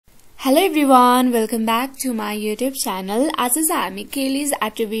Hello everyone, welcome back to my YouTube channel. आज चाहिँ हामी Kelly's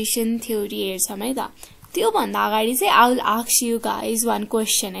attribution theory हेर्छौं है त. त्यो भन्दा अगाडि चाहिँ I will ask you guys one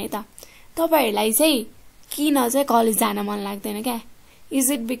question है त. तपाईहरुलाई चाहिँ किन चाहिँ कलेज जान मन लाग्दैन के?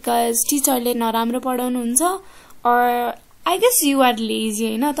 Is it because टिचरले नराम्रो पढाउनुहुन्छ or I guess you are lazy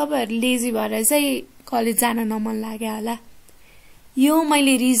हैन? तपाईहरु लेजी भएर चाहिँ कलेज जान नमन लाग्यो होला. यो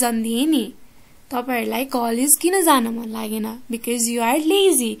मैले रिजन दिए नि. तपाईहरुलाई कलेज किन जान मन लागेन because you are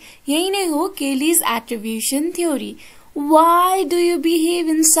lazy. यही नै हो Kelly's attribution theory. Why do you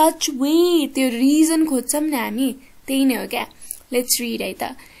behave in such way? त्यो reason खोज्छौं नि हामी. त्यही नै हो क्या. Let's read है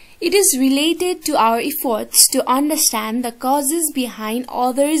त. It is related to our efforts to understand the causes behind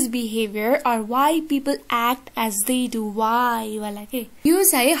others' behavior or why people act as they do. Why वाला के. यो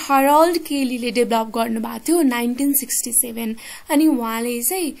चाहिँ हराल्ड केलीले डेभलप गर्नुभएको थियो 1967 अनि उहाँले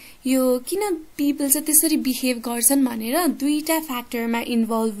चाहिँ यो किन people चाहिँ त्यसरी बिहेभ गर्छन् भनेर दुईटा फ्याक्टरमा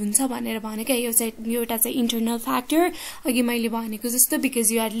इन्भल्भ हुन्छ भनेर भनेको यो चाहिँ एउटा चाहिँ इन्टरनल फ्याक्टर अघि मैले भनेको जस्तो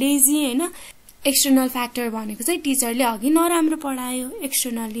because you are lazy हैन. External factor भनेको चाहिँ टिचरले अघि नराम्रो पढायो.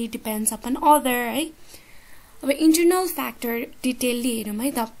 Externally depends upon other है. अब internal factor डिटेलली हेरौं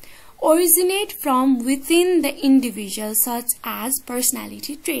है त. Originate from within the individual such as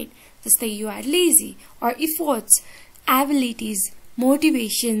personality trait. जस्तै you are lazy or efforts, abilities,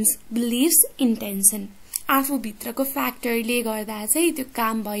 motivations, beliefs, intention. आफू भित्रको फ्याक्टरले गर्दा चाहिँ त्यो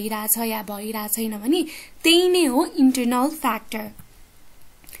काम भइराछ या भइराछ छैन भने त्यही नै हो internal factor.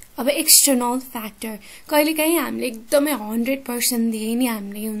 अब एक्सटर्नल फ्याक्टर कहिलेकाहीँ हामीले एकदमै 100% दिए नि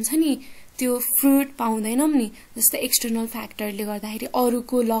हामीले हुन्छ नि त्यो फ्रुट पाउँदैनौं नि जस्तै एक्सटर्नल फ्याक्टरले गर्दाखेरि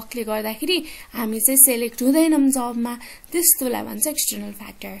अरूको लकले गर्दाखेरि हामी चाहिँ सिलेक्ट हुँदैनौं जबमा त्यस्तोलाई भन्छ external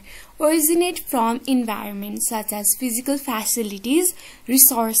factor. Originate from environment such as physical facilities,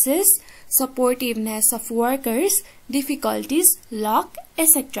 resources, सपोर्टिभनेस of workers, difficulties, lock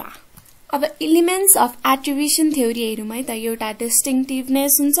etcetera. अब एलिमेन्ट्स अफ एट्रिब्युसन थ्योरी हेरौं है त. एउटा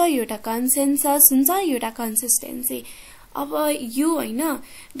डिस्टिंक्टिभनेस हुन्छ, एउटा कन्सेन्सस हुन्छ, एउटा कन्सिस्टेन्सी. अब यो हैन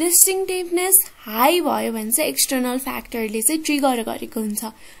डिस्टिंक्टिभनेस हाई भयो भने चाहिँ एक्सटर्नल फ्याक्टरले चाहिँ ट्रिगर गरेको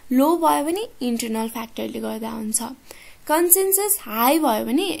हुन्छ. लो भयो भने इन्टरनल फ्याक्टरले गर्दा हुन्छ. कन्सेन्सस हाई भयो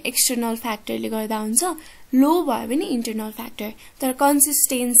भने एक्सटर्नल फ्याक्टरले गर्दा हुन्छ. लो भयो भने इन्टरनल फ्याक्टर. तर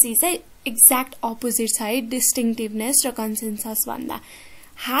कन्सिस्टेन्सी चाहिँ एक्ज्याक्ट अपोजिट छ है डिस्टिंक्टिभनेस र कन्सेन्सस भन्दा.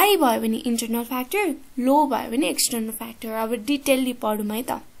 हाई भयो भने इन्टरनल फ्याक्टर, लो भयो भने एक्सटर्नल फ्याक्टर. अब डिटेलली पढौं है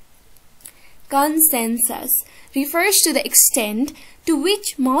त. Consensus refers to the extent to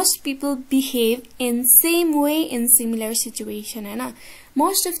which most people behave in same way in similar situation हैन.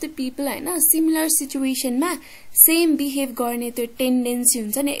 Most of the people हैन similar situation मा same behave गर्ने त्यो टेन्डेन्सी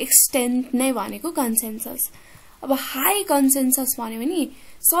हुन्छ नि एक्सटेन्ट नै भनेको consensus. अब हाई कन्सेन्सस भन्यो भने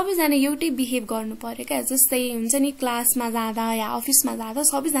सबैजना एउटै बिहेभ गर्नु पर्यो क्या. जस्तै हुन्छ नि क्लासमा जाँदा या अफिसमा जाँदा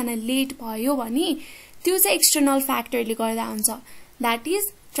सबैजना लेट भयो भने त्यो चाहिँ एक्सटर्नल फ्याक्टरले गर्दा हुन्छ. दैट इज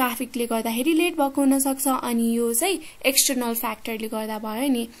ट्राफिकले गर्दाखेरि लेट भएको हुन सक्छ अनि यो चाहिँ एक्सटर्नल फ्याक्टरले गर्दा भयो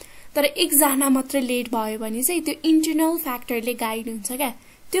नि. तर एकजना मात्र लेट भयो भने चाहिँ त्यो इन्टरनल फ्याक्टरले गाइड हुन्छ क्या.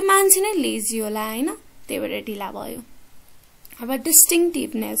 त्यो मान्छे नै लेजी होला हैन त्यही भएर ढिला भयो. अब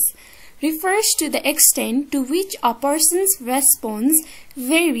डिस्टिंक्टिभनेस refers to the extent to which a person's response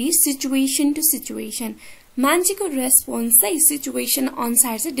varies situation to situation. मान्छेको रेस्पोन्स चाहिँ सिचुएसन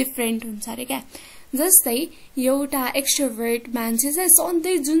अनुसार चाहिँ डिफरेन्ट हुन्छ रे क्या. जस्तै एउटा एक्स्ट्रोभर्ट मान्छे चाहिँ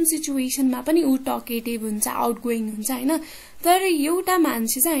सधैँ जुन सिचुएसनमा पनि उ टकेटिभ हुन्छ, आउटगोइङ हुन्छ हैन. तर एउटा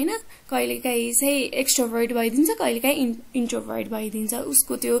मान्छे चाहिँ हैन कहिलेकाहीँ चाहिँ एक्स्ट्रोभर्ट भइदिन्छ, कहिलेकाहीँ इन्ट्रोभर्ट भइदिन्छ.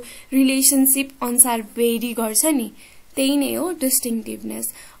 उसको त्यो रिलेशनशिप अनुसार भेरी गर्छ नि. त्यही नै हो डिस्टिंक्टिभनेस.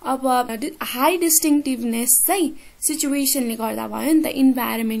 अब हाई डिस्टिंक्टिभनेस चाहिँ सिचुएसनले गर्दा भयो नि त,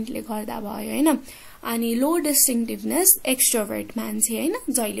 इन्भाइरोन्मेन्टले गर्दा भयो हैन. अनि लो डिस्टिंक्टिभनेस एक्स्ट्रोभर्ट मान्छे हैन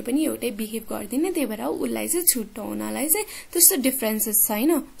जहिले पनि एउटै बिहेभ गर्दैन त्यही भएर उलाई चाहिँ छुट्टो हुनलाई चाहिँ त्यस्तो डिफरेन्सेस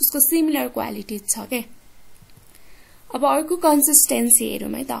छैन. उसको सिमिलर क्वालिटिज छ के. अब अर्को कन्सिस्टेन्सी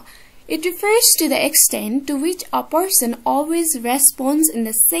हेरौं है त. It refers to the extent to which a person always responds in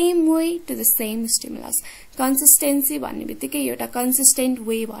the same way to the same stimulus. Consistency भन्ने बित्तिकै एउटा consistent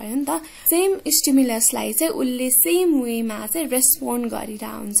way भयो नि त. सेम स्टिमुलसलाई चाहिँ उले सेम वे मा चाहिँ रेस्पोन्ड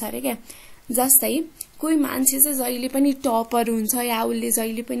गरिरा हुन्छ रे के. जस्तै कोही मान्छे चाहिँ जहिले पनि टपर हुन्छ या उले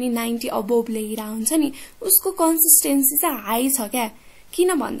जहिले पनि 90 अबोभ ल्याइरा हुन्छ नि उसको कन्सिस्टेन्सी चाहिँ हाई छ क्या.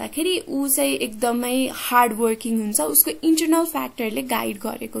 किन भन्दाखेरि उ चाहिँ एकदमै हार्ड वर्किङ हुन्छ, उसको इन्टरनल फ्याक्टरले गाइड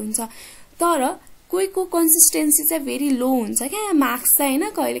गरेको हुन्छ. तर कोहीको कन्सिस्टेन्सी चाहिँ भेरी लो हुन्छ क्या. मार्क्स चाहिँ हैन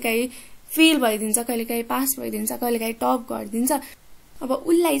कहिलेकाहीँ फेल भइदिन्छ, कहिलेकाहीँ पास भइदिन्छ, कहिलेकाहीँ टप गरिदिन्छ. अब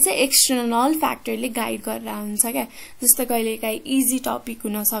उलाई चाहिँ एक्सटर्नल फ्याक्टरले गाइड गरेर हुन्छ क्या. जस्तो कहिलेकाहीँ इजी टपिक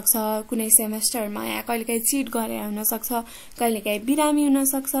हुन सक्छ कुनै सेमेस्टरमा या कहिलेकाहीँ चिट गरेर हुन सक्छ, कहिलेकाहीँ बिरामी हुन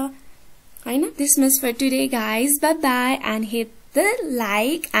सक्छ. हैन this much for today guys. Bye bye and hit the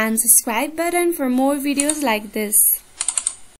like and subscribe button for more videos like this.